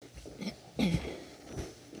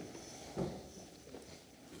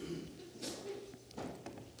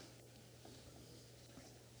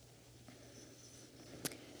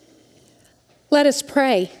Let us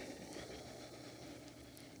pray.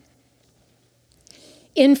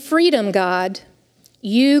 In freedom, God,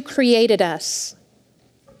 you created us.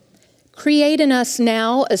 Create in us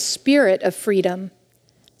now a spirit of freedom,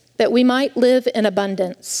 that we might live in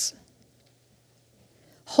abundance.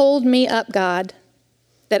 Hold me up, God,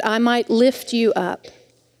 that I might lift you up.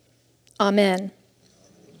 Amen.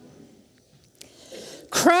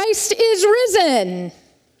 Christ is risen.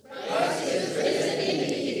 Christ is risen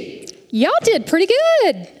indeed. Y'all did pretty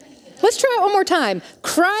good. Let's try it one more time.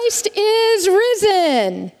 Christ is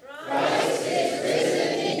risen. Christ is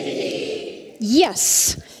risen indeed.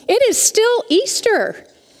 Yes, it is still Easter.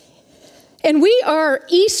 And we are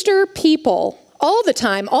Easter people all the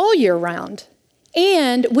time, all year round.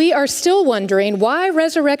 And we are still wondering why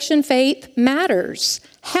resurrection faith matters,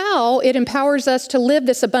 how it empowers us to live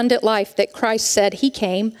this abundant life that Christ said he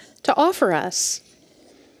came to offer us.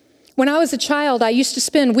 When I was a child, I used to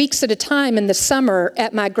spend weeks at a time in the summer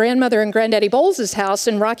at my grandmother and granddaddy Bowles' house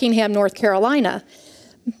in Rockingham, North Carolina.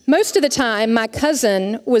 Most of the time, my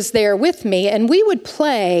cousin was there with me, and we would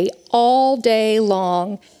play all day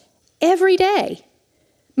long, every day.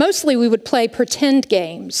 Mostly we would play pretend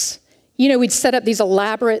games. You know, we'd set up these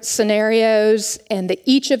elaborate scenarios, and that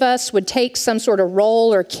each of us would take some sort of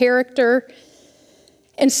role or character.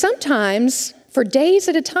 And sometimes, for days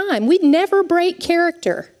at a time, we'd never break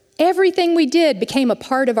character. Everything we did became a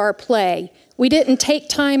part of our play. We didn't take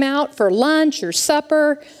time out for lunch or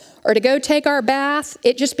supper or to go take our bath.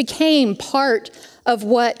 It just became part of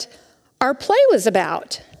what our play was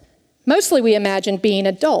about. Mostly we imagined being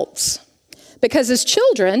adults, because as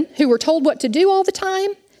children who were told what to do all the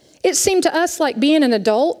time, it seemed to us like being an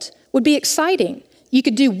adult would be exciting. You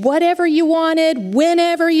could do whatever you wanted,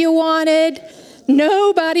 whenever you wanted.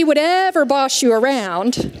 Nobody would ever boss you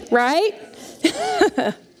around, right?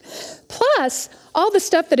 Plus, all the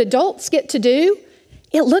stuff that adults get to do,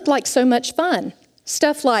 it looked like so much fun.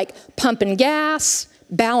 Stuff like pumping gas,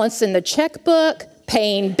 balancing the checkbook,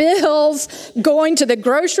 paying bills, going to the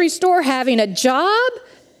grocery store, having a job,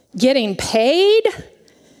 getting paid.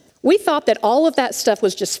 We thought that all of that stuff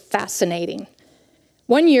was just fascinating.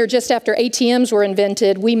 One year, just after ATMs were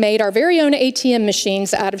invented, we made our very own ATM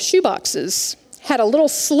machines out of shoeboxes. Had a little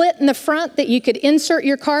slit in the front that you could insert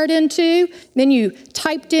your card into. Then you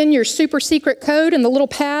typed in your super secret code in the little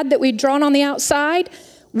pad that we'd drawn on the outside,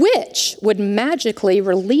 which would magically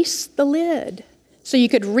release the lid. So you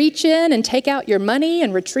could reach in and take out your money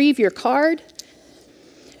and retrieve your card.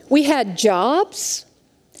 We had jobs.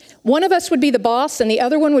 One of us would be the boss and the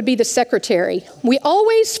other one would be the secretary. We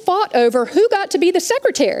always fought over who got to be the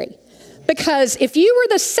secretary. Because if you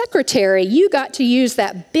were the secretary, you got to use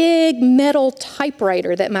that big metal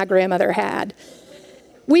typewriter that my grandmother had.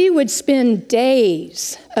 We would spend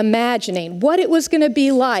days imagining what it was going to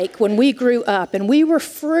be like when we grew up, and we were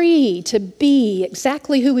free to be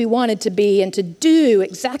exactly who we wanted to be and to do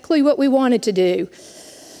exactly what we wanted to do.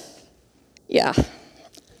 Yeah,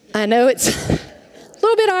 I know it's a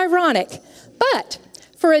little bit ironic, but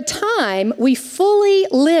for a time, we fully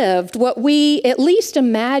lived what we at least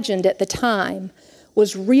imagined at the time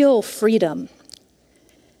was real freedom.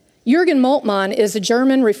 Jürgen Moltmann is a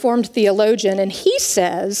German Reformed theologian, and he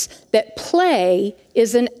says that play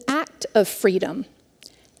is an act of freedom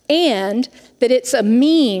and that it's a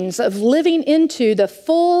means of living into the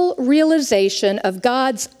full realization of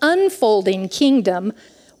God's unfolding kingdom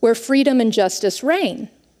where freedom and justice reign.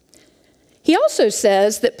 He also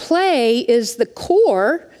says that play is the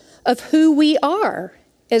core of who we are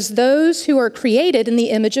as those who are created in the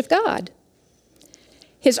image of God.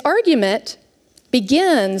 His argument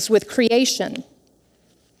begins with creation.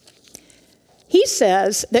 He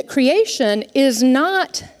says that creation is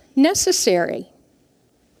not necessary.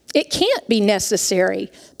 It can't be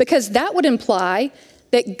necessary because that would imply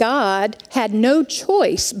that God had no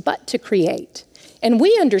choice but to create. And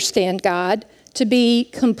we understand God to be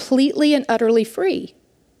completely and utterly free.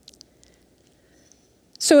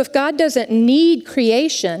 So if God doesn't need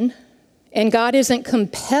creation and God isn't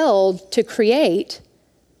compelled to create,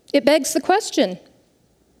 it begs the question,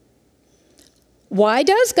 why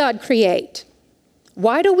does God create?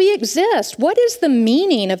 Why do we exist? What is the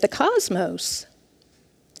meaning of the cosmos?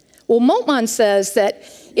 Well, Moltmann says that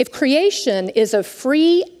if creation is a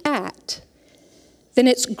free act, then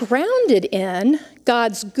it's grounded in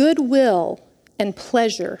God's goodwill and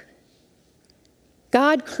pleasure.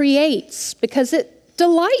 God creates because it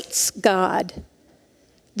delights God.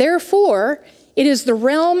 Therefore, it is the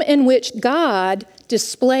realm in which God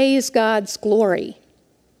displays God's glory.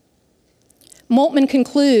 Moltmann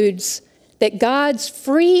concludes that God's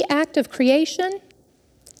free act of creation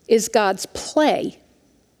is God's play.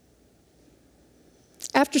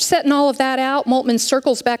 After setting all of that out, Moltmann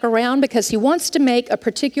circles back around because he wants to make a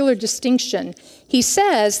particular distinction. He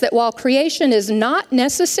says that while creation is not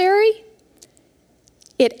necessary,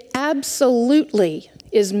 it absolutely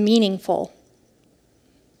is meaningful.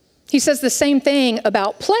 He says the same thing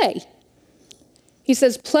about play. He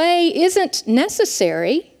says play isn't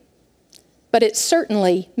necessary, but it's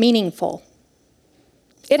certainly meaningful.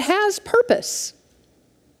 It has purpose.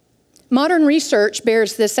 Modern research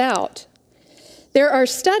bears this out. There are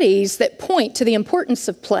studies that point to the importance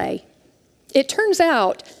of play. It turns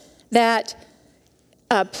out that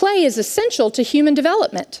play is essential to human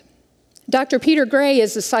development. Dr. Peter Gray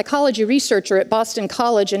is a psychology researcher at Boston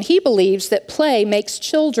College, and he believes that play makes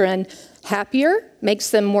children happier, makes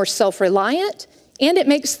them more self-reliant, and it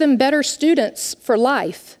makes them better students for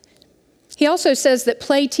life. He also says that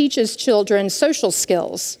play teaches children social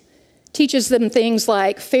skills, teaches them things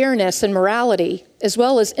like fairness and morality, as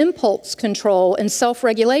well as impulse control and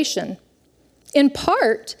self-regulation, in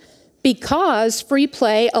part because free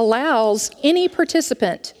play allows any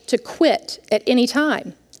participant to quit at any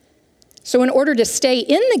time. So in order to stay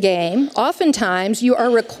in the game, oftentimes you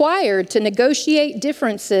are required to negotiate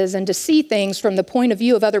differences and to see things from the point of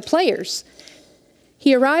view of other players.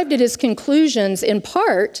 He arrived at his conclusions in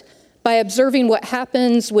part by observing what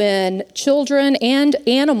happens when children and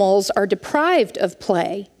animals are deprived of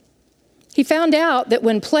play. He found out that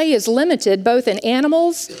when play is limited, both in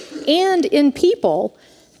animals and in people,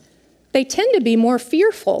 they tend to be more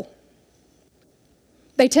fearful.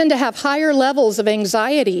 They tend to have higher levels of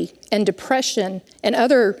anxiety and depression and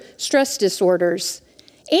other stress disorders.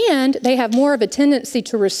 And they have more of a tendency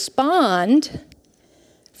to respond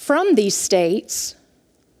from these states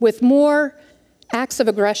with more acts of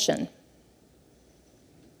aggression.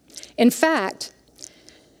 In fact,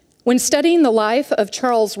 when studying the life of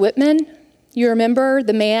Charles Whitman, you remember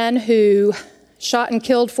the man who shot and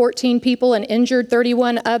killed 14 people and injured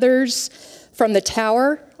 31 others from the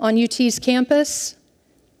tower on UT's campus?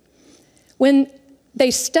 When they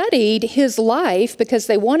studied his life because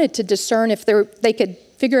they wanted to discern if they could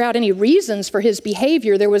figure out any reasons for his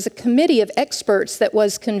behavior, there was a committee of experts that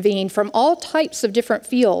was convened from all types of different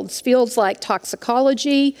fields like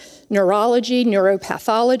toxicology, neurology,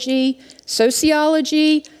 neuropathology,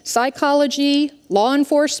 sociology, psychology, law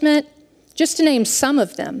enforcement, just to name some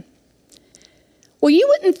of them. Well, you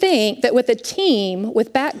wouldn't think that with a team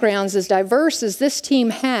with backgrounds as diverse as this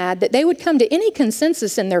team had, that they would come to any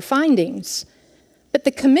consensus in their findings. But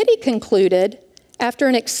the committee concluded, after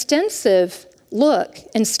an extensive look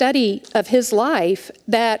and study of his life,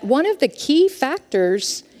 that one of the key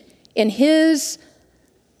factors in his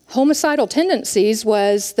homicidal tendencies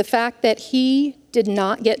was the fact that he did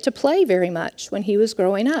not get to play very much when he was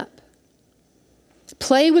growing up.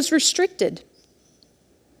 Play was restricted.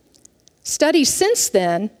 Studies since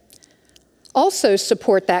then also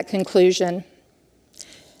support that conclusion.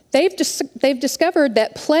 They've discovered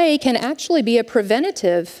that play can actually be a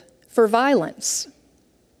preventative for violence.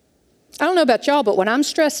 I don't know about y'all, but when I'm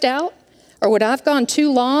stressed out, or when I've gone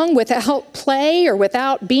too long without play or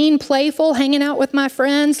without being playful, hanging out with my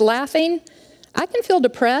friends, laughing, I can feel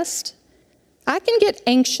depressed. I can get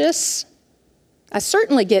anxious. I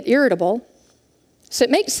certainly get irritable. So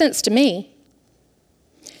it makes sense to me.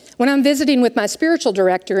 When I'm visiting with my spiritual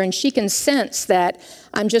director and she can sense that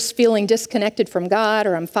I'm just feeling disconnected from God,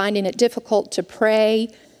 or I'm finding it difficult to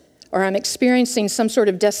pray, or I'm experiencing some sort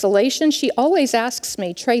of desolation, she always asks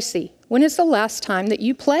me, "Tracy, when is the last time that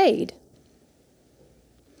you played?"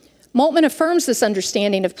 Moltmann affirms this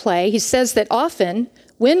understanding of play. He says that often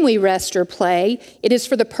when we rest or play, it is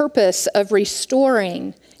for the purpose of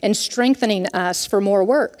restoring and strengthening us for more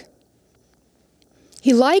work.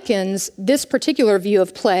 He likens this particular view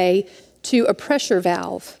of play to a pressure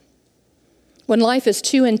valve. When life is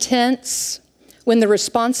too intense, when the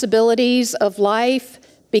responsibilities of life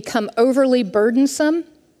become overly burdensome,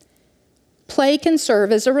 play can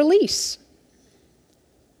serve as a release.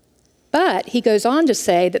 But he goes on to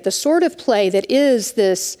say that the sort of play that is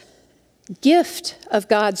this gift of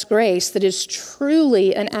God's grace, that is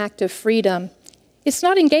truly an act of freedom, it's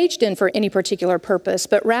not engaged in for any particular purpose,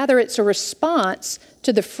 but rather it's a response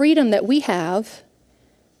to the freedom that we have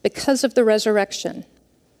because of the resurrection.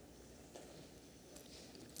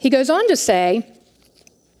 He goes on to say,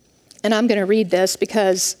 and I'm going to read this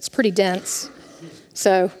because it's pretty dense,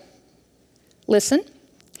 so listen.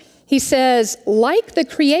 He says, like the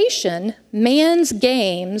creation, man's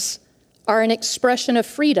games are an expression of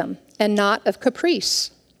freedom and not of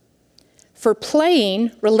caprice. For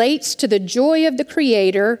playing relates to the joy of the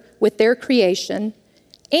Creator with their creation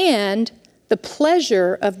and the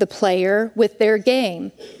pleasure of the player with their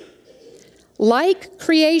game. Like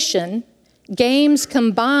creation, games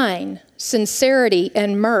combine sincerity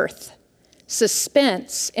and mirth,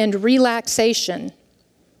 suspense and relaxation.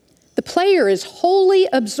 The player is wholly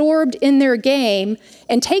absorbed in their game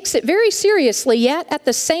and takes it very seriously, yet at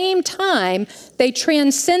the same time, they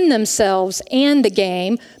transcend themselves and the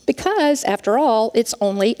game because, after all, it's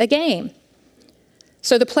only a game.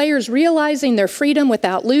 So the player's realizing their freedom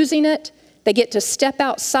without losing it. They get to step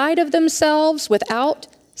outside of themselves without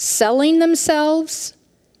selling themselves.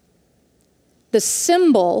 The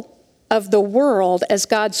symbol of the world as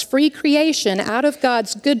God's free creation out of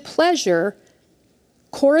God's good pleasure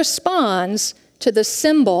corresponds to the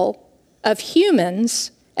symbol of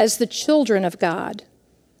humans as the children of God.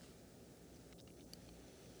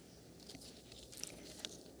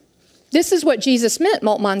 This is what Jesus meant,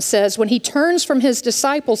 Moltmann says, when he turns from his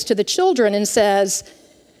disciples to the children and says,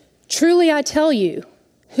 "Truly I tell you,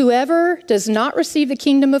 whoever does not receive the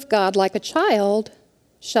kingdom of God like a child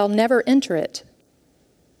shall never enter it."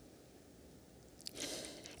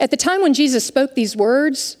 At the time when Jesus spoke these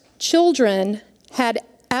words, children had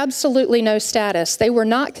absolutely no status. They were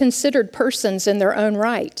not considered persons in their own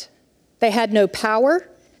right. They had no power.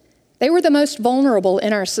 They were the most vulnerable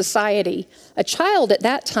in our society. A child at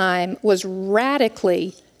that time was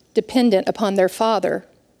radically dependent upon their father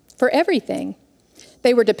for everything.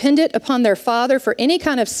 They were dependent upon their father for any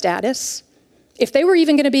kind of status. If they were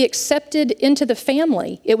even going to be accepted into the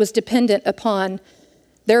family, it was dependent upon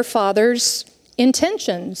their father's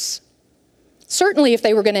intentions. Certainly, if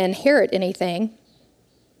they were going to inherit anything,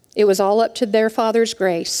 it was all up to their father's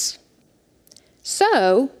grace.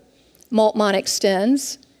 So, Moltmann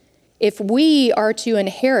extends, if we are to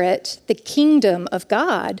inherit the kingdom of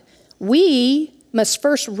God, we must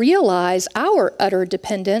first realize our utter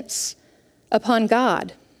dependence upon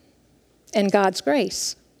God and God's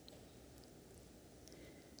grace.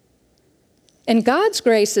 And God's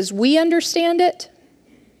grace, as we understand it,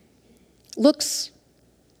 looks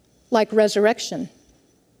like resurrection.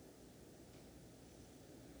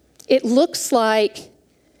 It looks like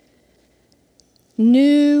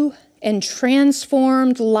new and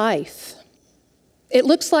transformed life. It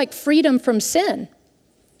looks like freedom from sin,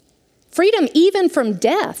 freedom even from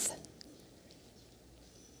death.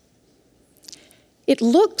 It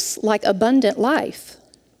looks like abundant life.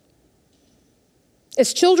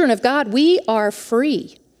 As children of God, we are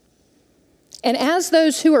free. And as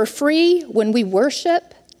those who are free, when we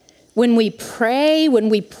worship, when we pray, when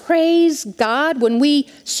we praise God, when we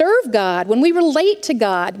serve God, when we relate to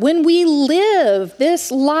God, when we live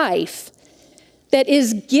this life that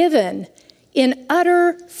is given in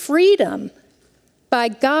utter freedom by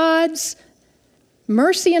God's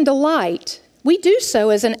mercy and delight, we do so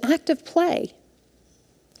as an act of play.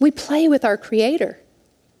 We play with our Creator.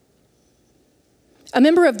 A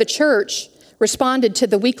member of the church responded to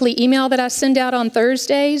the weekly email that I send out on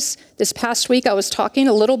Thursdays. This past week, I was talking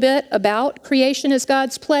a little bit about creation as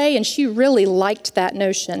God's play, and she really liked that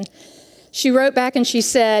notion. She wrote back and she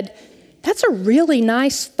said, "That's a really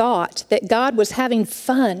nice thought that God was having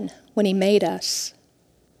fun when He made us."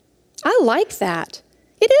 I like that.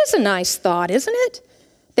 It is a nice thought, isn't it?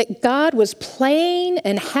 That God was playing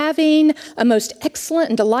and having a most excellent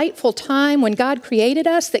and delightful time when God created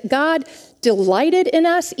us, that God delighted in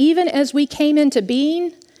us even as we came into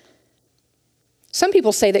being. Some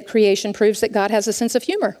people say that creation proves that God has a sense of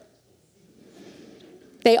humor.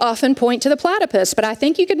 They often point to the platypus, but I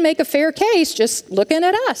think you could make a fair case just looking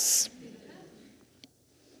at us.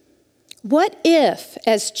 What if,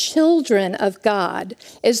 as children of God,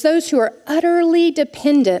 as those who are utterly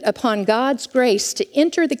dependent upon God's grace to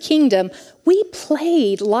enter the kingdom, we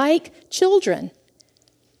played like children?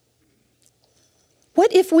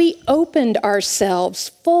 What if we opened ourselves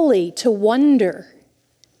fully to wonder?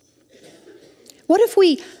 What if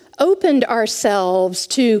we opened ourselves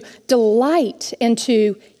to delight and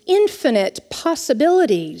to infinite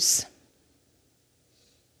possibilities?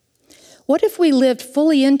 What if we lived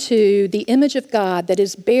fully into the image of God that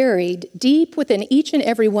is buried deep within each and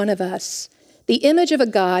every one of us, the image of a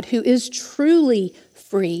God who is truly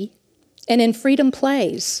free and in freedom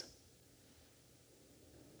plays?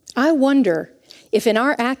 I wonder if in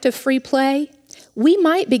our act of free play, we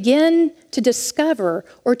might begin to discover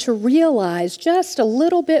or to realize just a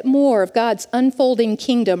little bit more of God's unfolding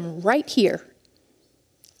kingdom right here,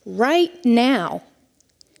 right now,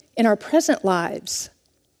 in our present lives.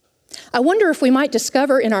 I wonder if we might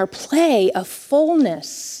discover in our play a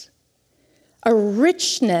fullness, a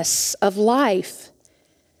richness of life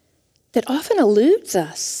that often eludes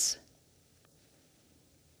us.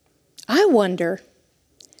 I wonder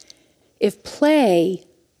if play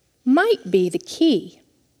might be the key,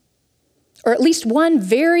 or at least one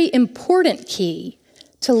very important key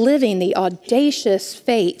to living the audacious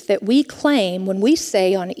faith that we claim when we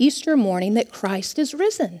say on Easter morning that Christ is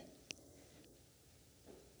risen.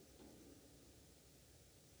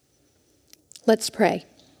 Let's pray.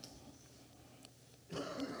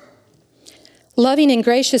 Loving and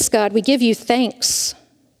gracious God, we give you thanks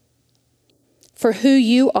for who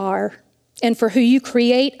you are and for who you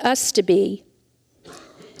create us to be.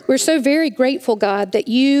 We're so very grateful, God, that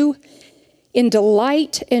you, in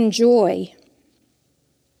delight and joy,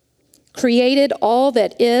 created all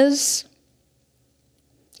that is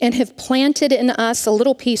and have planted in us a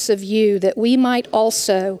little piece of you that we might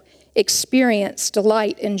also experience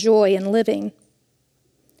delight and joy in living.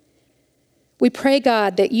 We pray,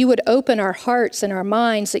 God, that you would open our hearts and our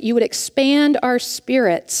minds, that you would expand our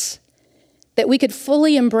spirits, that we could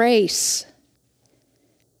fully embrace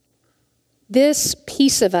this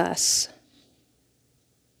piece of us,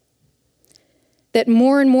 that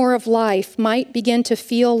more and more of life might begin to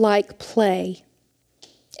feel like play.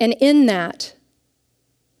 And in that,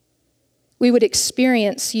 we would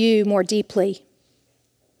experience you more deeply.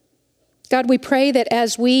 God, we pray that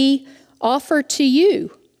as we offer to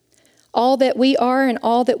you all that we are and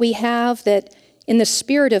all that we have, that in the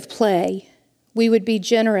spirit of play, we would be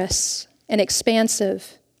generous and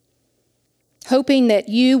expansive, hoping that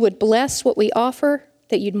you would bless what we offer,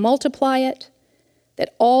 that you'd multiply it,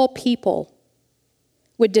 that all people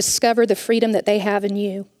would discover the freedom that they have in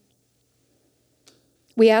you.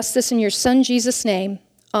 We ask this in your Son, Jesus' name.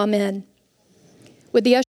 Amen. Would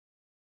the